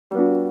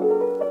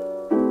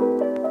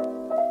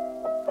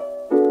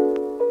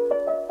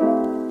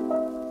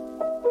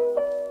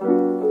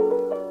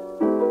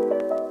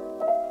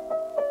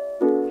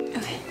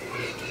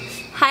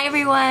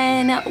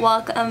everyone,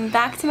 welcome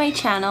back to my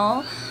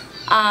channel.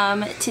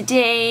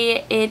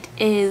 Today it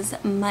is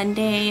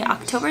Monday,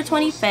 October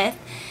 25th,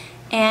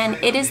 and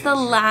it is the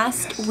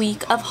last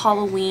week of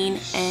Halloween,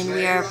 and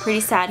we are pretty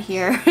sad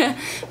here,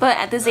 but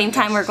at the same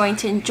time we're going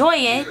to enjoy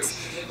it.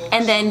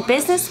 And then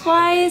business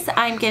wise,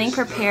 I'm getting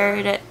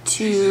prepared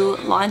to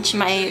launch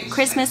my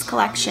Christmas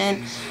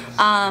collection.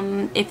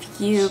 If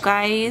you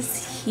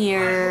guys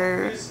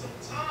hear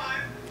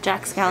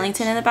Jack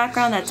Skellington in the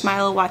background, that's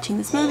Milo watching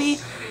this movie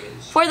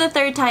for the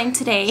third time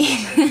today.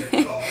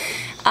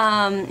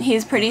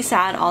 He's pretty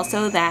sad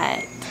also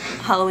that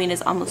Halloween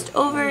is almost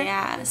over.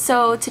 Yeah,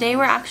 so today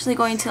we're actually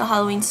going to the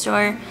Halloween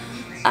store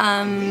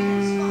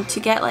to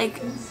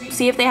get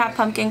see if they have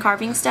pumpkin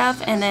carving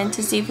stuff, and then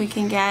to see if we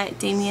can get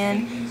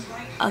Damien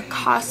a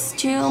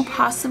costume,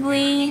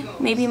 possibly,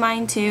 maybe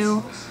mine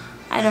too.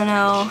 I don't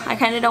know. I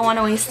kind of don't want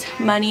to waste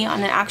money on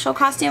an actual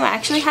costume. I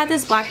actually had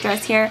this black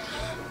dress here,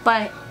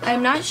 but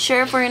I'm not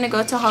sure if we're going to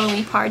go to a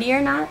Halloween party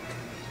or not.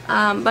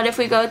 But if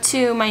we go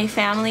to my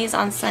family's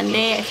on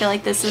Sunday, I feel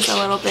like this is a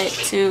little bit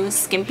too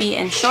skimpy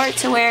and short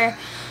to wear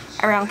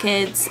around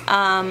kids.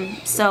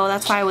 So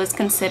that's why I was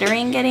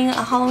considering getting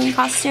a Halloween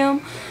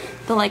costume,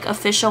 the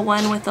official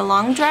one with the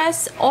long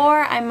dress.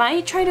 Or I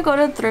might try to go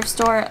to the thrift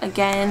store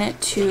again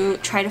to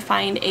try to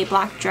find a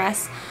black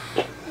dress,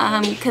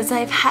 because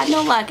I've had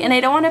no luck and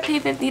I don't want to pay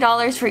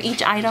 $50 for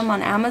each item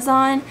on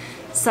Amazon.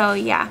 So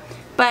yeah.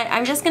 But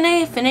I'm just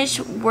gonna finish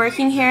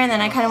working here, and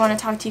then I kind of want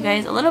to talk to you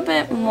guys a little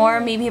bit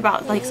more, maybe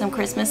about some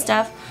Christmas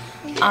stuff,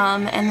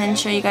 and then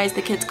show you guys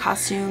the kids'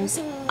 costumes.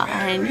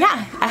 And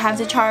yeah, I have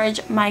to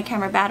charge my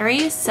camera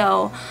battery,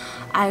 so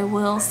I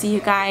will see you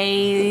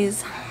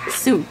guys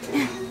soon.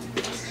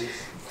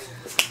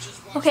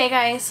 Okay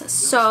guys,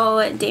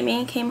 so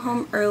Damien came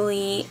home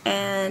early,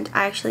 and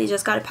I actually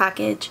just got a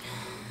package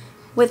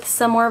with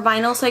some more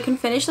vinyl so I can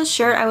finish the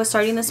shirt I was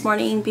starting this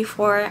morning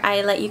before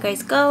I let you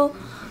guys go.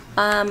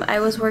 I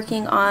was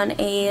working on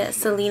a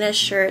Selena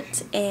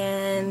shirt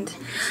and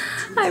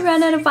I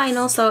ran out of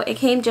vinyl, so it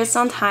came just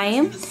on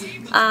time.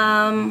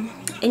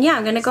 And yeah,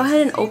 I'm gonna go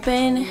ahead and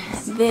open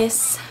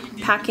this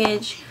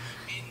package,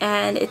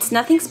 and it's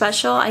nothing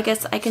special. I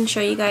guess I can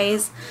show you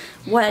guys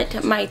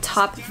what my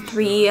top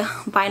 3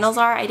 vinyls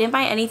are. I didn't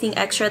buy anything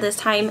extra this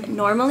time.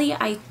 Normally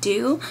I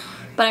do,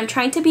 but I'm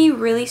trying to be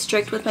really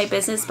strict with my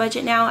business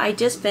budget now. I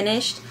just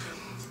finished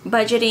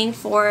budgeting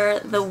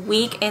for the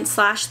week and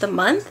 / the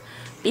month,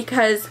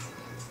 because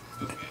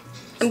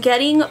I'm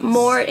getting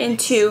more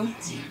into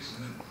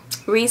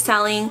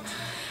reselling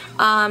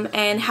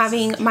and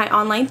having my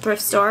online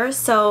thrift store.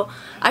 So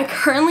I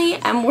currently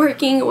am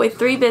working with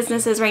 3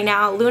 businesses right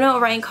now. Luna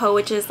Orion Co.,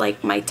 which is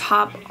my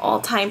top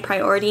all-time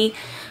priority.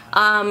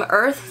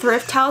 Earth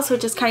Thrift House,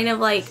 which is kind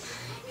of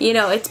you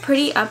know, it's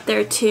pretty up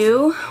there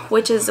too,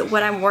 which is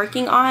what I'm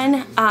working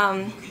on.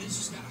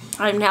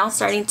 I'm now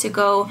starting to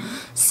go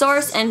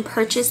source and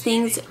purchase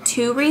things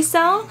to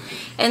resell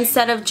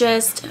instead of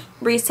just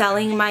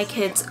reselling my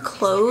kids'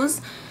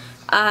 clothes.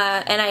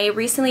 And I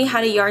recently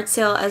had a yard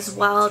sale as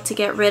well to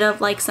get rid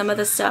of some of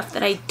the stuff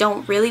that I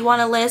don't really want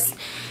to list.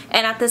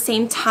 And at the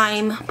same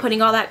time,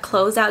 putting all that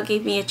clothes out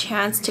gave me a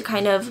chance to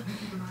kind of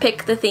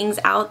pick the things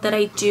out that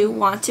I do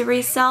want to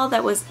resell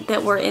that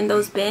were in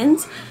those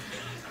bins.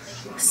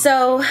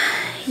 So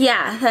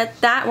yeah,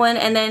 that one,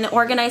 and then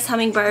Organized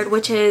Hummingbird,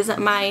 which is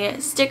my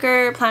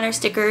planner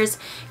stickers,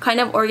 kind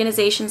of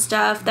organization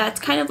stuff. That's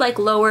kind of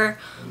lower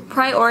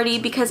priority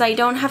because I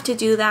don't have to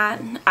do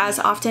that as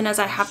often as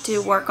I have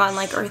to work on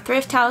Earth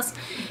Thrift House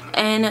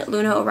and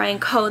Luna Orion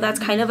Co. That's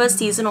kind of a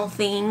seasonal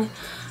thing.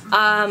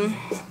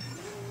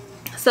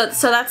 So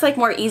that's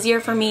more easier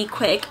for me,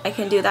 quick. I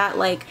can do that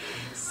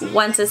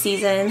once a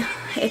season.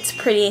 It's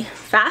pretty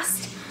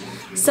fast.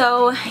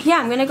 So yeah,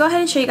 I'm gonna go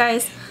ahead and show you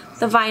guys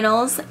the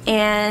vinyls.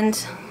 And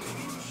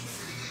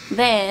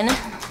then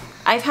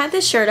I've had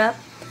this shirt up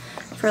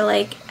for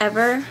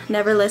ever,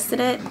 never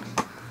listed it,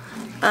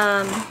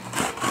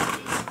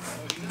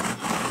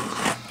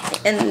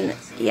 and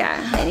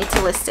yeah, I need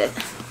to list it.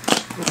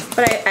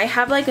 But I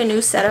have a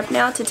new setup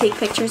now to take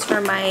pictures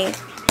for my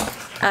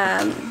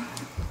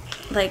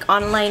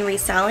online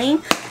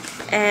reselling,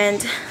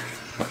 and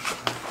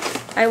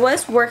I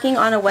was working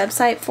on a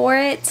website for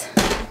it,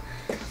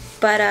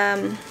 but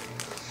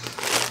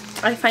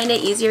I find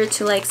it easier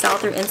to sell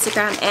through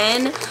Instagram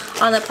and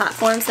on the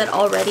platforms that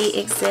already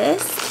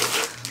exist.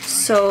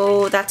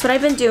 So that's what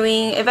I've been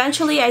doing.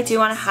 Eventually I do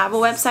want to have a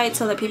website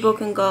so that people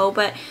can go,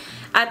 but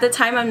at the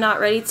time I'm not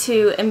ready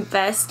to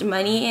invest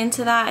money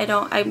into that.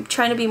 I'm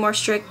trying to be more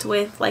strict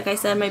with, like I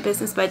said, my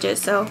business budget.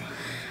 So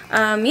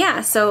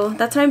yeah, so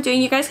that's what I'm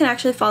doing. You guys can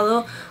actually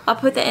follow. I'll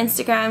put the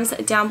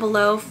Instagrams down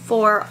below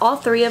for all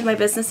 3 of my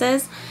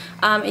businesses,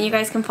 and you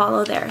guys can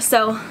follow there.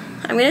 So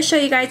I'm going to show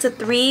you guys the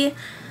 3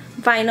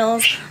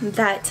 vinyls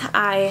that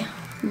I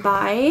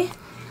buy.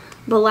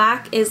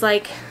 Black is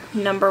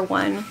number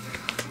 1.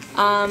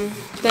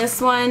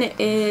 This one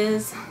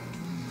is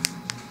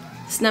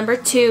number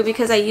 2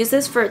 because I use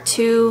this for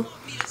 2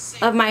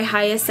 of my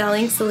highest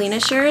selling Selena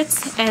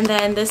shirts, and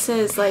then this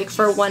is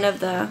for one of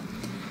the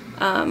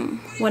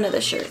one of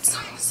the shirts.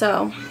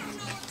 So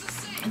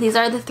these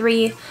are the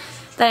 3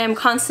 that I'm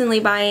constantly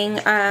buying.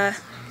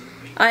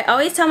 I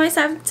always tell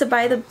myself to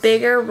buy the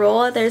bigger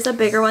roll. There's a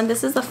bigger one.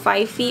 This is the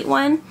 5 feet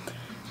one.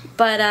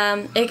 But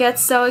it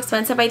gets so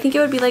expensive. I think it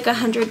would be like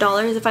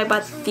 $100 if I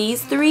bought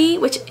these 3,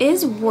 which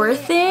is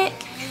worth it.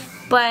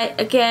 But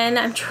again,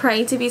 I'm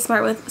trying to be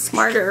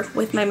smarter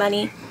with my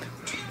money,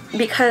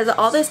 because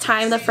all this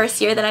time, the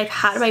first year that I've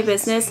had my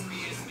business,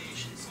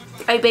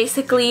 I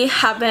basically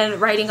have been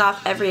writing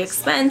off every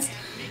expense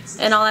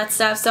and all that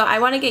stuff. So I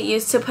want to get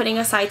used to putting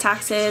aside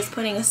taxes,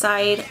 putting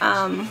aside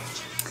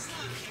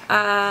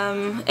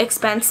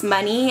expense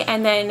money,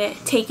 and then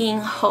taking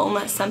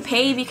home some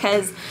pay,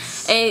 because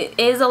it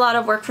is a lot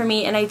of work for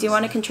me and I do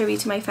want to contribute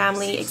to my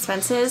family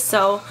expenses.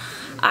 So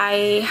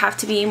I have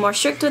to be more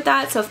strict with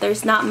that. So if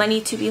there's not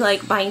money to be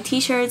like buying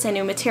t-shirts and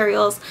new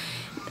materials,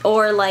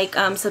 or like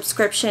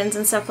subscriptions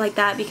and stuff like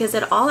that, because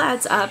it all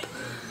adds up,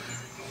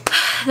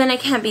 then I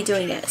can't be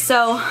doing it.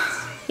 So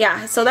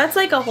yeah, so that's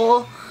like a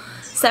whole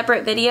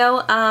separate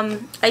video.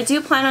 I do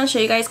plan on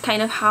showing you guys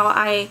kind of how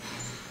I'm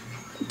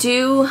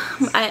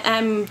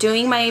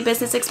doing my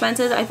business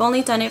expenses. I've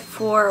only done it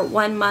for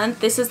 1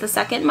 month. This is the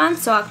 2nd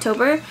month, so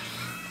October.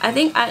 I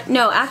think,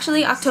 no,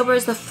 actually October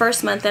is the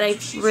 1st month that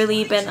I've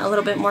really been a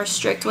little bit more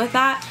strict with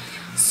that.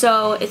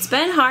 So it's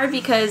been hard,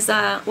 because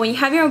when you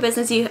have your own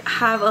business, you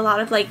have a lot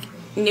of like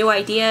new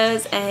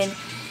ideas and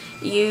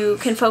you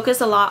can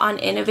focus a lot on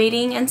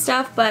innovating and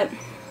stuff, but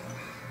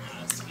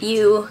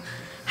you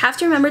have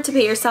to remember to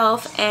pay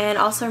yourself, and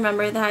also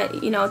remember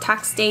that, you know,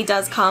 tax day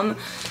does come.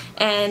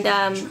 And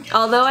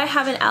although I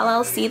have an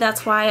LLC,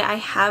 that's why I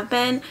have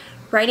been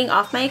writing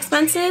off my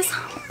expenses,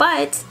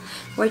 but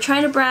we're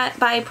trying to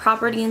buy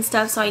property and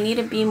stuff, so I need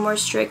to be more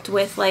strict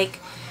with like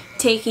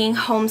taking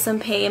home some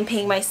pay and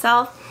paying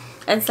myself,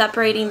 and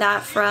separating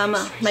that from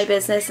my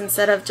business,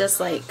 instead of just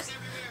like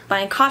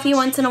buying coffee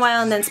once in a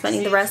while and then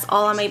spending the rest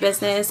all on my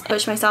business.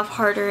 Push myself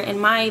harder in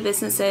my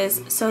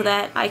businesses so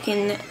that I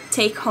can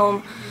take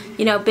home,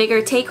 you know,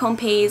 bigger take home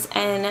pays,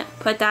 and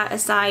put that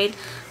aside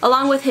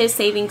along with his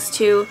savings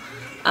too,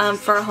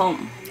 for a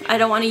home. I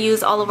don't want to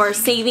use all of our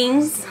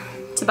savings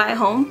to buy a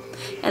home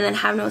and then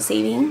have no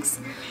savings,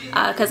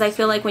 because I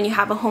feel like when you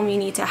have a home, you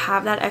need to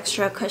have that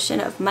extra cushion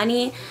of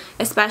money,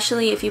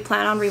 especially if you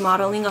plan on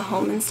remodeling a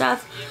home and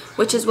stuff,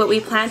 which is what we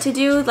plan to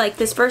do. Like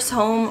this first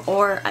home,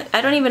 or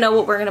I don't even know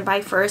what we're going to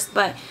buy first,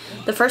 but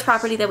the first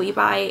property that we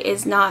buy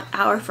is not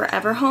our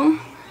forever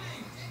home.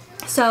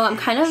 So I'm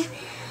kind of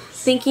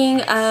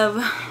thinking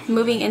of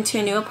moving into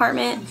a new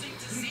apartment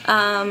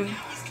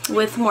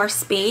with more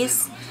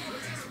space.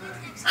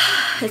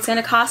 It's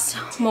gonna cost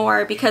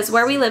more, because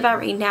where we live at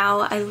right now,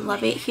 I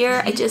love it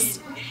here.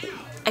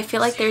 I feel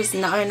like there's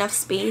not enough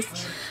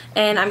space,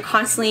 and I'm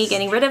constantly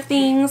getting rid of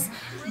things,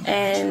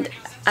 and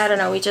I don't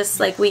know,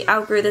 we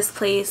outgrew this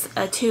place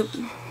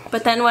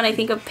but then when I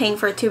think of paying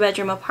for a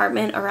 2-bedroom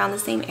apartment around the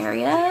same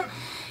area,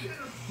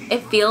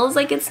 it feels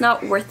like it's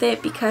not worth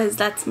it, because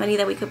that's money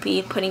that we could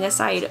be putting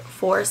aside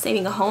for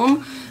saving a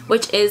home,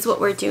 which is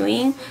what we're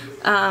doing.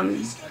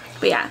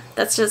 But yeah,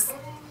 that's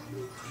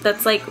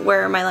like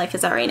where my life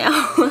is at right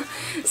now.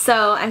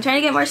 So I'm trying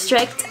to get more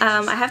strict.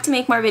 I have to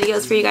make more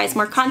videos for you guys,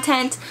 more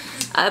content,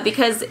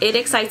 because it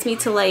excites me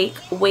to like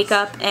wake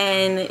up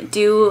and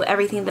do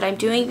everything that I'm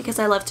doing, because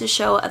I love to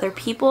show other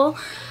people.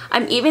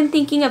 I'm even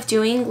thinking of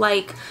doing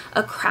like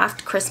a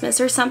craft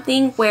Christmas or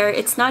something, where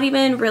it's not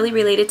even really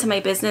related to my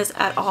business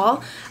at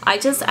all. I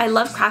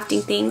love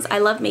crafting things. I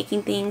love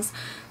making things.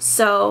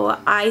 So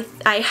I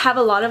have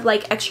a lot of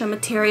like extra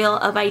material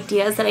of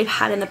ideas that I've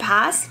had in the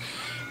past,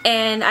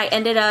 and I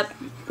ended up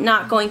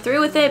not going through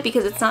with it,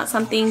 because it's not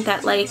something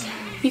that like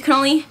you can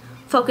only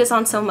focus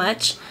on so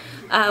much.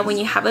 When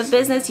you have a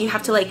business, you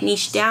have to like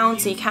niche down,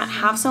 so you can't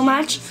have so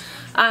much.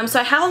 So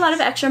I have a lot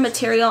of extra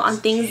material on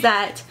things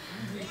that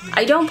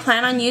I don't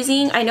plan on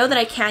using. I know that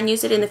I can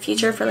use it in the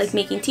future for like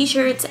making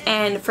t-shirts,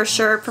 and for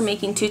sure for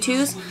making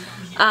tutus.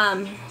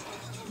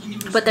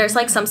 But there's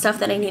like some stuff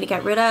that I need to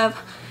get rid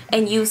of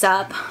and use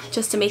up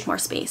just to make more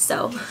space.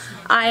 So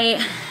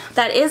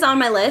that is on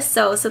my list,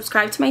 so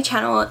subscribe to my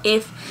channel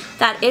if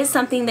that is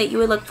something that you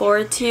would look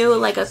forward to,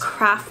 like a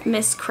craft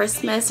Miss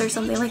Christmas or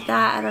something like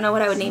that. I don't know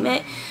what I would name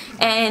it.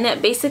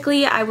 And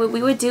basically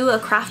we would do a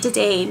craft a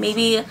day.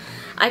 Maybe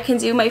I can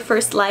do my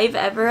first live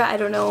ever, I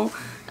don't know.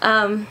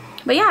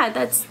 But yeah,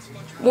 that's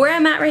where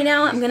I'm at right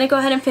now. I'm gonna go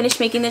ahead and finish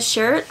making this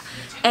shirt,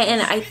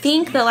 and I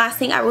think the last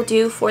thing I will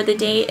do for the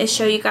day is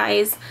show you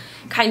guys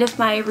kind of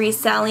my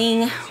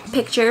reselling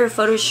picture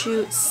photo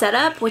shoot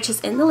setup, which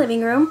is in the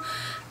living room.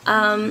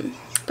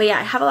 But yeah,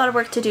 I have a lot of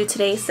work to do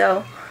today,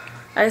 so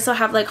I also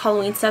have like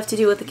Halloween stuff to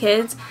do with the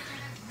kids,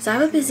 so I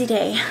have a busy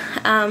day.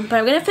 But I'm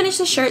gonna finish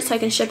the shirt so I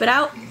can ship it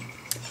out.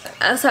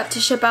 I also have to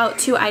ship out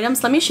 2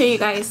 items. Let me show you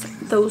guys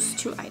those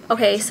 2 items.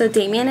 Okay, so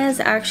Damien is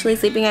actually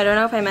sleeping. I don't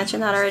know if I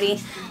mentioned that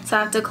already, so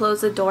I have to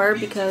close the door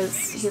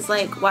because he's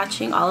like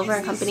watching Oliver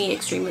and Company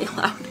extremely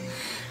loud.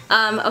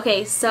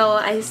 Okay, so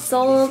I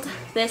sold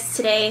this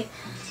today,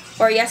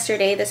 or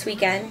yesterday, this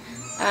weekend.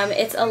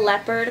 It's a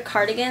leopard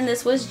cardigan.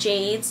 This was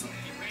Jade's.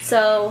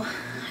 So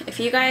if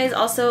you guys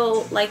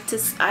also like to,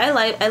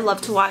 I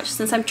love to watch,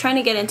 since I'm trying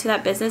to get into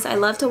that business, I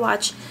love to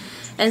watch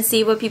and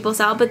see what people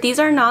sell. But these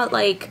are not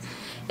like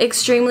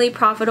extremely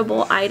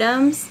profitable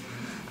items.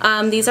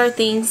 These are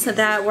things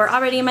that were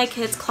already in my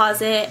kids'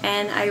 closet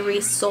and I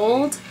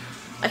resold.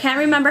 I can't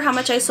remember how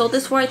much I sold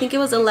this for. I think it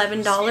was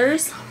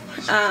 $11.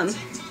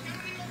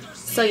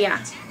 So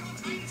yeah,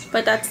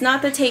 but that's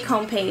not the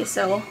take-home pay.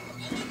 So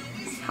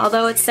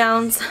although it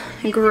sounds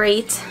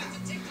great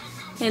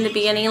in the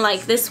beginning,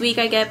 like this week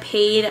I get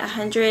paid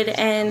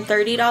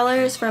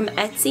 $130 from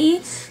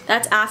Etsy.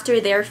 That's after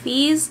their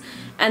fees,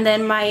 and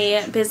then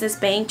my business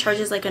bank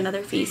charges like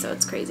another fee, so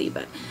it's crazy.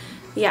 But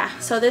yeah,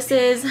 so this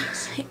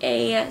is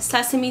a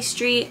Sesame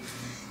Street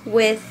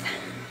with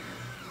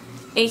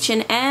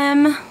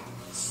H&M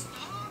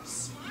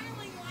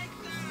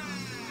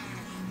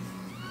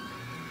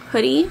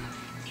hoodie,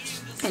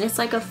 and it's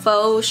like a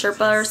faux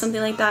Sherpa or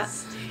something like that,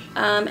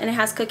 and it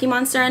has Cookie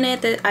Monster on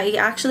it. I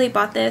actually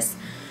bought this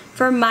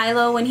for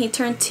Milo when he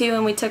turned 2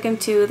 and we took him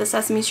to the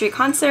Sesame Street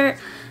concert,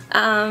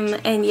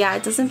 and yeah,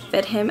 it doesn't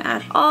fit him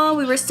at all.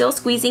 We were still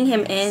squeezing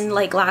him in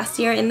like last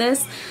year in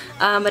this,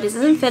 but it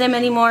doesn't fit him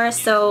anymore.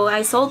 So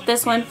I sold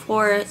this one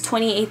for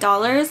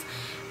 $28,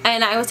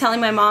 and I was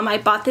telling my mom I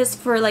bought this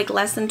for like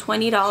less than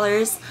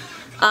 $20,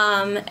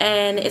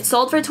 and it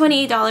sold for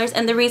 $28.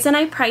 And the reason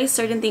I price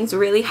certain things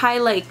really high,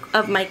 like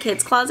of my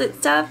kids' closet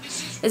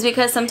stuff, is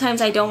because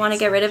sometimes I don't want to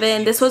get rid of it,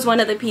 and this was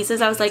one of the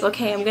pieces. I was like,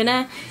 okay, I'm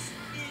gonna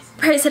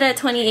price it at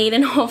 $28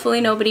 and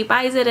hopefully nobody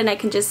buys it and I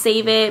can just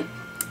save it.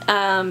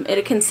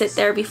 It can sit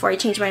there before I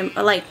change my,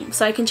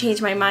 so I can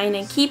change my mind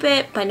and keep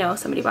it, but no,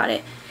 somebody bought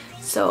it.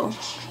 So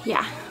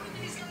yeah,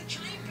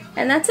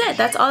 and that's it.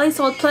 That's all I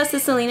sold, plus the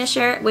Selena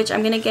shirt, which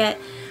I'm gonna get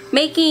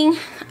making,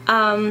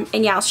 and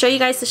yeah, I'll show you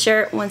guys the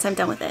shirt once I'm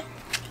done with it.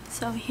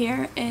 So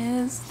here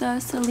is the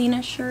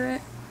Selena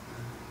shirt.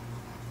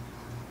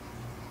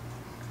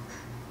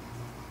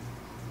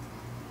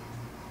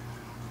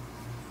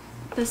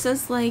 This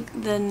is like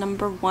the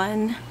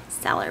 #1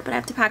 seller, but I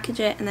have to package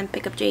it and then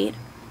pick up Jade.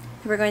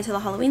 We're going to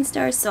the Halloween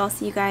store, so I'll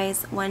see you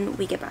guys when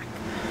we get back.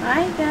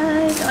 Hi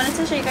guys, I wanted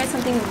to show you guys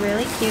something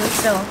really cute.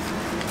 So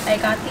I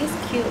got these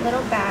cute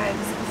little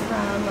bags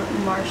from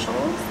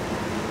Marshall's,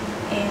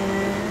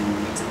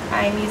 and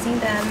I'm using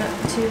them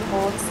to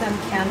hold some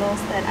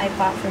candles that I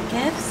bought for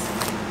gifts.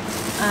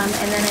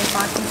 And then I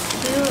bought these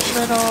cute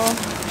little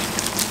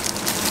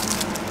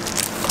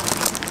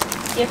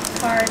gift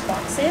card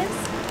boxes,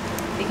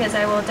 because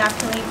I will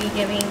definitely be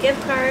giving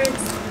gift cards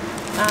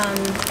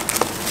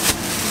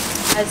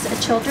as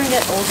children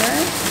get older.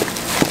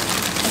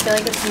 I feel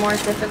like it's more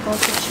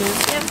difficult to choose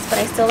gifts, but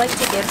I still like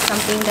to give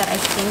something that I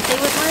think they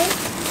would like.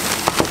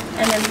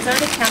 And then these are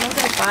the candles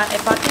I bought.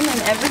 I bought them in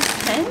every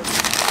scent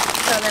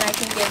so that I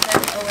can give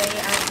them away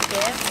as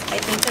gifts. I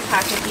think the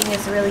packaging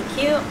is really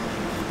cute.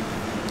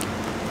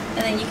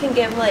 And then you can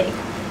give like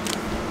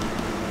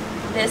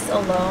this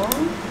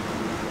alone,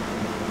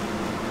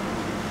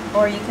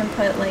 or you can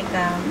put like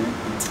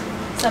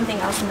something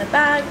else in the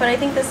bag, but I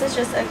think this is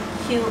just a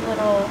cute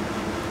little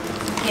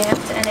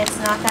gift, and it's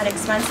not that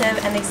expensive,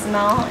 and they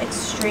smell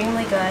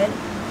extremely good.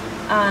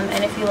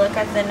 And if you look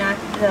at the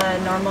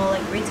normal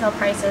like retail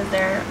prices,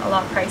 they're a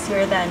lot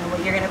pricier than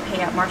what you're gonna pay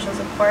at Marshall's,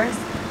 of course.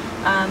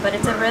 But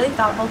it's a really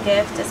thoughtful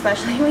gift,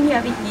 especially when you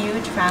have a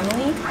huge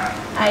family.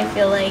 I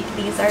feel like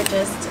these are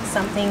just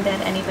something that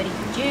anybody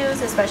could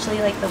use, especially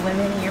like the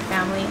women in your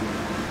family.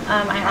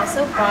 I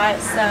also bought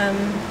some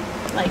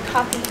like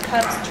coffee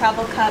cups,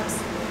 travel cups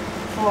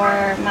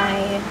for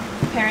my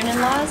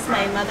parent-in-laws,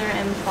 my mother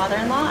and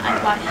father-in-law. I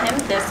bought him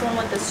this one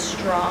with the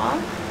straw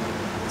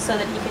so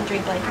that he can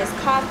drink like his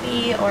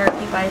coffee, or if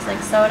he buys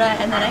like soda.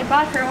 And then I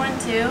bought her one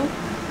too.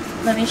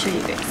 Let me show you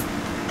guys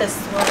this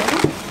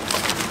one.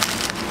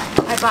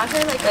 I bought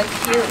her like a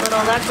cute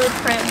little leopard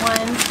print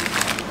one,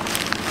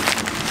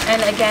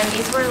 and again,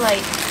 these were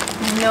like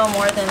no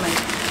more than like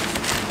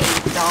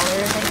 $8,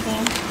 I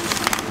think.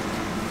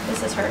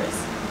 This is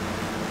hers.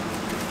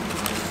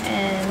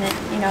 And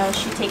you know,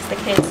 she takes the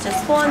kids to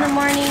school in the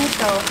morning,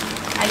 so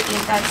I think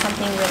that's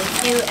something really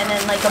cute. And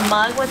then like a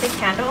mug with a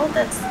candle,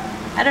 that's,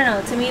 I don't know,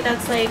 to me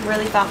that's like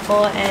really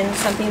thoughtful and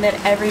something that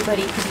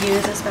everybody could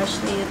use,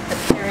 especially the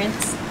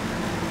parents.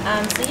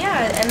 So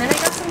yeah, and then I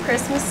got some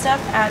Christmas stuff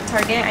at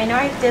Target. I know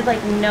I did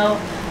like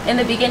in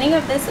the beginning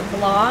of this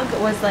vlog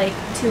was like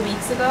 2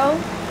 weeks ago.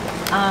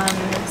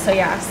 So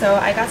yeah, so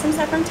I got some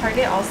stuff from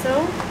Target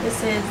also.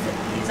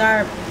 These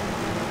are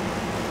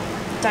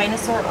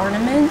dinosaur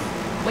ornaments.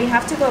 We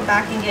have to go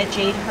back and get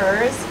Jade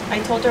hers.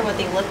 I told her what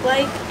they look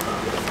like,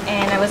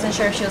 and I wasn't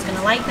sure if she was going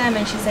to like them,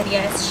 and she said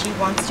yes, she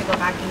wants to go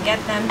back and get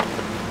them,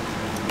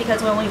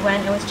 because when we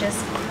went it was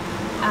just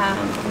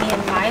me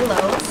and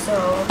Milo,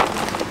 so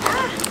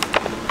I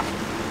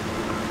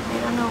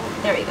don't know,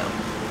 there we go.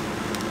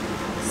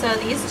 So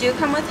these do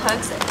come with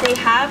hooks. They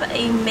have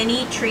a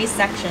mini tree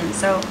section,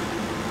 so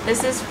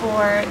this is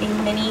for a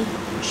mini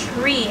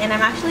tree, and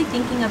I'm actually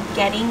thinking of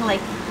getting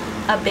like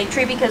a big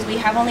tree because we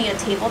have only a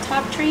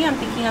tabletop tree. I'm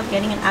thinking of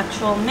getting an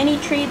actual mini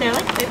tree. They're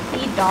like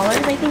 $50,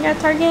 I think, at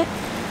Target.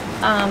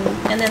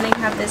 And then they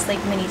have this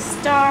like mini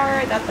star.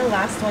 I got the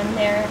last one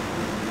there.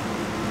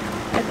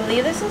 I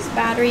believe this is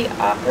battery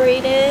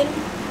operated.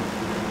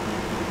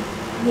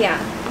 Yeah,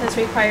 this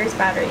requires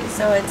battery,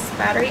 so it's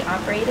battery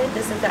operated.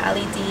 This is the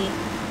LED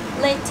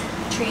lit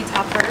tree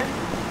topper.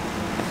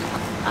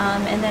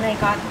 And then I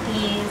got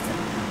these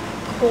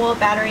cool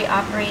battery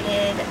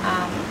operated,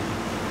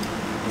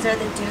 these are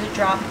the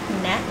dewdrop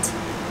net.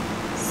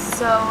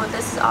 So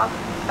this is off,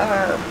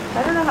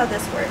 I don't know how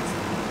this works.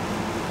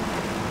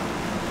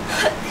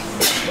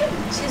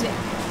 Excuse me.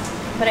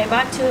 But I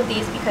bought 2 of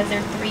these because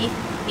they're 3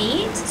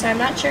 feet, so I'm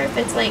not sure if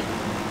it's like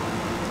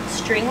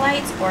string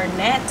lights or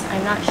net.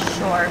 I'm not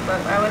sure,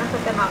 but I want to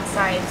put them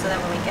outside so that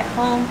when we get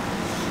home,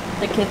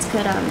 the kids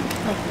could,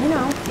 like, you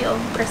know, feel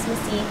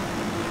Christmassy.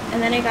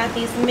 And then I got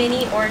these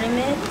mini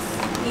ornaments.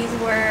 These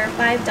were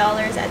 $5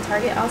 at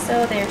Target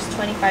also. There's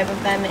 25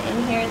 of them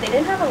in here. They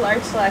didn't have a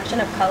large selection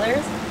of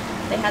colors.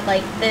 They had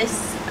like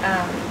this,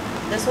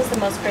 this was the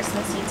most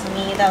Christmassy to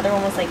me. The other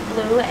one was like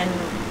blue and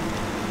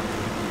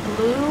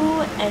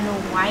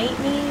white,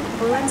 maybe?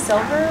 Blue and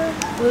silver?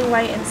 Blue,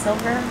 white, and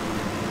silver.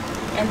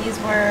 And these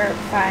were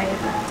 $5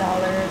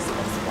 as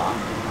well.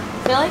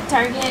 I feel like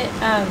Target,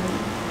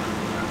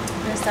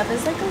 their stuff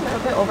is like a little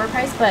bit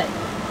overpriced, but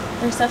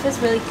their stuff is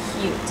really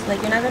cute.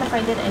 Like, you're not going to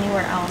find it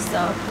anywhere else.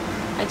 So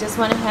I just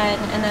went ahead,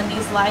 and then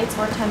these lights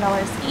were $10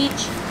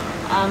 each.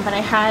 But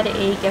I had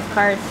a gift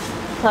card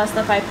plus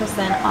the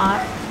 5%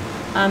 off.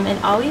 And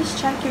always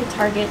check your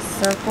Target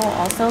circle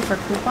also for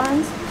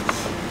coupons.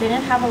 They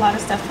didn't have a lot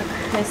of stuff for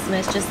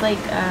Christmas, just like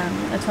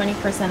a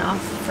 20%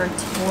 off for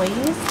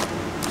toys.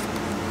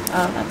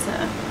 Oh, that's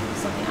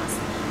something else.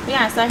 But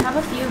yeah, so I have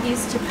a few of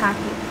these to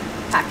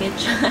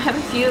package. I have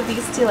a few of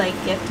these to like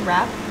gift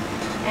wrap.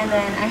 And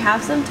then I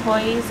have some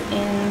toys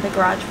in the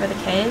garage for the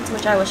kids,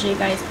 which I will show you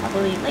guys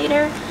probably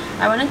later.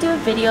 I want to do a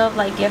video of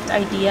like gift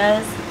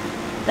ideas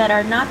that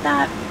are not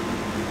that,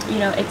 you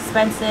know,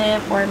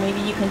 expensive, or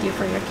maybe you can do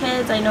for your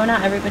kids. I know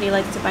not everybody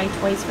likes to buy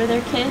toys for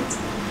their kids.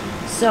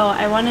 So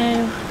I want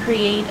to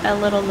create a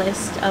little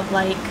list of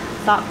like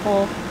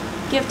thoughtful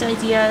gift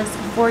ideas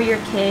for your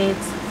kids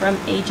from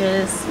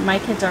ages, my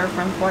kids are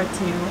from 4 to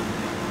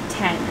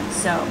 10.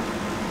 So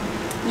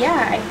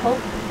yeah, I hope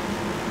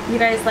you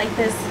guys like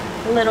this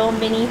little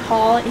mini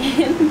haul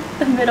in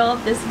the middle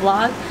of this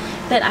vlog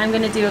that I'm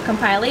going to do a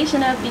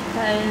compilation of,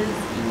 because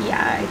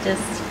yeah,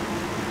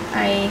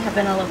 I have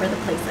been all over the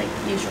place like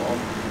usual.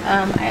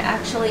 I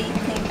actually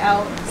picked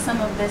out some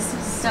of this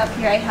stuff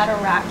here. I had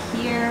a rack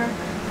here.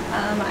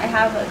 I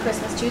have a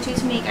Christmas tutu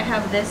to make. I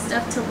have this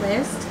stuff to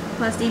list,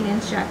 plus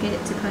Damien's jacket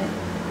to put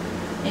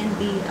in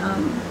the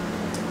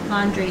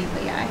laundry.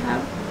 But yeah, I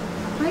have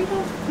quite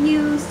a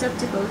few stuff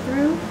to go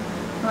through.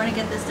 I want to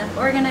get this stuff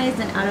organized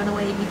and out of the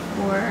way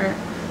before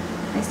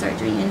I start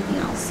doing anything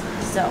else.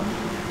 So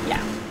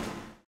yeah.